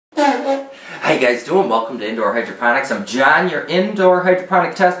How you guys doing? Welcome to Indoor Hydroponics. I'm John, your indoor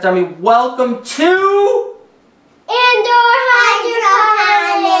hydroponic test dummy. Welcome to Indoor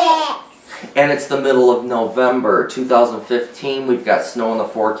Hydroponics. And it's the middle of November 2015. We've got snow in the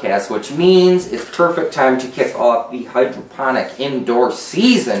forecast, which means it's perfect time to kick off the hydroponic indoor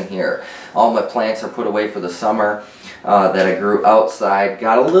season here. All my plants are put away for the summer that I grew outside.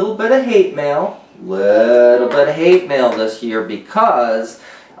 Got a little bit of hate mail. This year because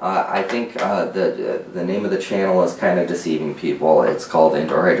I think the name of the channel is kind of deceiving people. It's called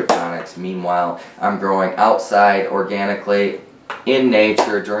Indoor Hydroponics. Meanwhile, I'm growing outside organically in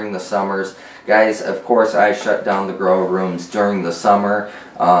nature during the summers. Guys, of course I shut down the grow rooms during the summer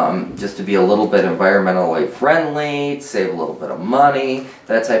just to be a little bit environmentally friendly, to save a little bit of money,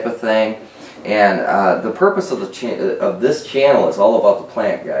 that type of thing. And the purpose of this channel is all about the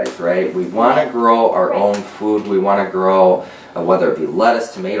plant, guys, right? We want to grow our own food. We want to grow, whether it be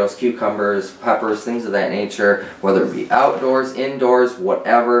lettuce, tomatoes, cucumbers, peppers, things of that nature, whether it be outdoors, indoors,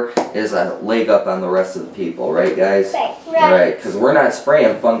 whatever, is a leg up on the rest of the people, right, guys? Right, because we're not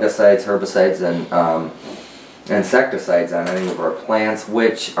spraying fungicides, herbicides, and insecticides on any of our plants,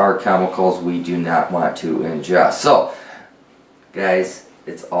 which are chemicals we do not want to ingest. So, guys,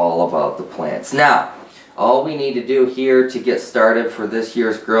 it's all about the plants. Now, all we need to do here to get started for this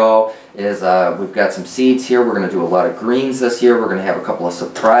year's grow is we've got some seeds here. We're going to do a lot of greens this year. We're going to have a couple of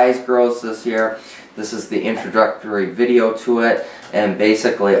surprise grows this year. This is the introductory video to it, and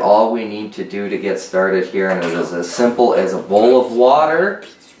basically all we need to do to get started here, and it is as simple as a bowl of water,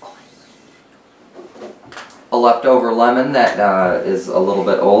 a leftover lemon that is a little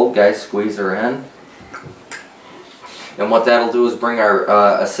bit old, guys, squeeze her in. And what that'll do is bring our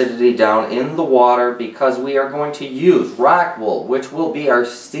acidity down in the water, because we are going to use rock wool, which will be our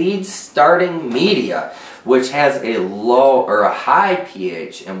seed starting media, which has a low or a high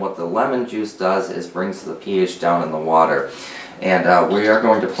pH. And what the lemon juice does is brings the pH down in the water. And we are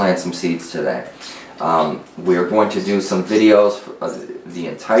going to plant some seeds today. We are going to do some videos for the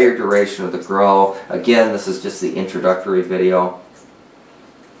entire duration of the grow. Again, this is just the introductory video.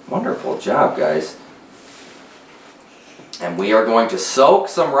 Wonderful job, guys. And we are going to soak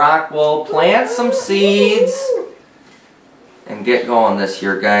some rock wool, plant some seeds, and get going this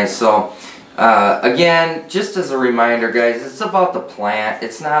year, guys. So, again, just as a reminder, guys, it's about the plant.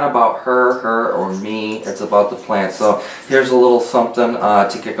 It's not about her, or me. It's about the plant. So, here's a little something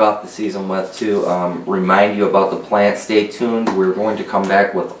to kick off the season with to remind you about the plant. Stay tuned. We're going to come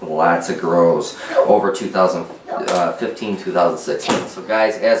back with lots of grows over 2015, 2016. So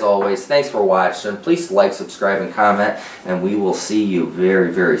guys, as always, thanks for watching. Please like, subscribe, and comment, and we will see you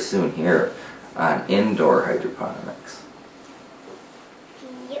very, very soon here on Indoor Hydroponics.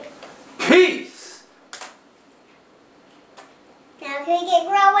 Yep. Peace! Now can we get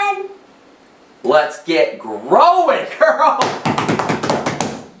growing? Let's get growing, girl!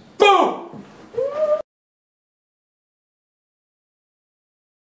 Boom!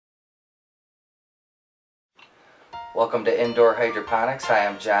 Welcome to Indoor Hydroponics. Hi,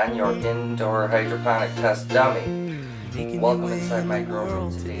 I'm John, your indoor hydroponic test dummy. Welcome inside my grow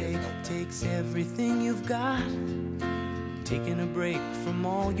room today. It takes everything you've got. Taking a break from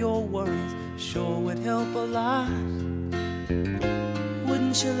all your worries sure would help a lot.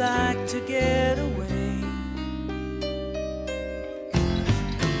 Wouldn't you like to get away?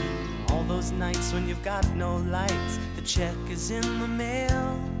 All those nights when you've got no lights, the check is in the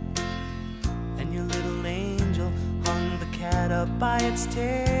mail, and your little angel hung the cat up by its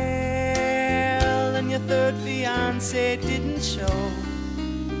tail, and your third fiancé didn't show.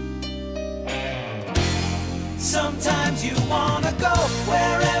 Sometimes you wanna go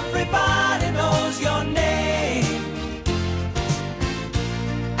where everybody knows your name,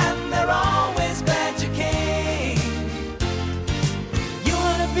 and they're always glad you came. You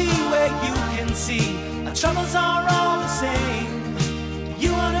wanna be where you can see our troubles are all the same.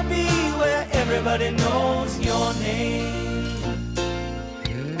 You wanna be where everybody knows your name.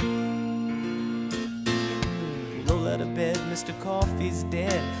 Roll out of bed, Mr. Coffee's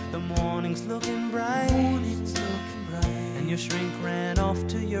dead. The morning's looking bright. And your shrink ran off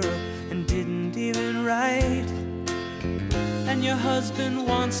to Europe and didn't even write. And your husband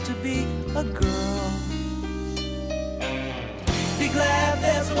wants to be a girl. Be glad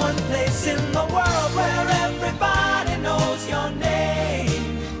there's one place in the world where everybody knows your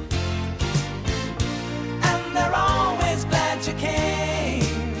name, and they're always glad you came.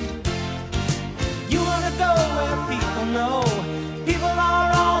 You wanna go where people know people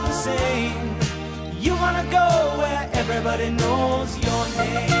are all the same. You wanna go where everybody knows your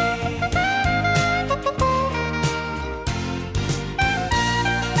name.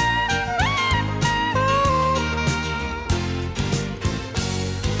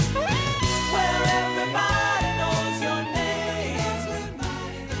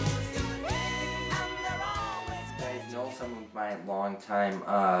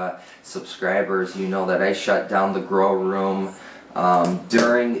 long-time subscribers, you know that I shut down the grow room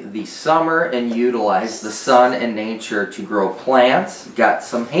during the summer and utilized the sun and nature to grow plants. Got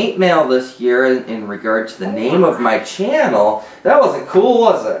some hate mail this year in regard to the name of my channel. That wasn't cool,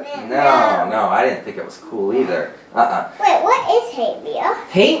 was it? No, I didn't think it was cool either. Wait, what is hate mail?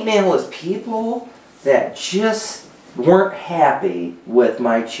 Hate mail is people that just weren't happy with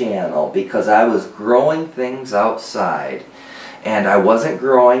my channel because I was growing things outside and I wasn't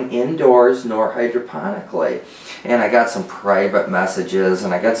growing indoors nor hydroponically. And I got some private messages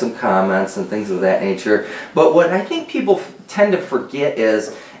and I got some comments and things of that nature. But what I think people tend to forget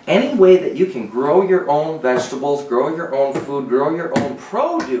is any way that you can grow your own vegetables, grow your own food, grow your own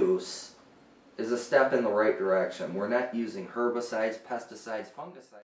produce is a step in the right direction. We're not using herbicides, pesticides, fungicides.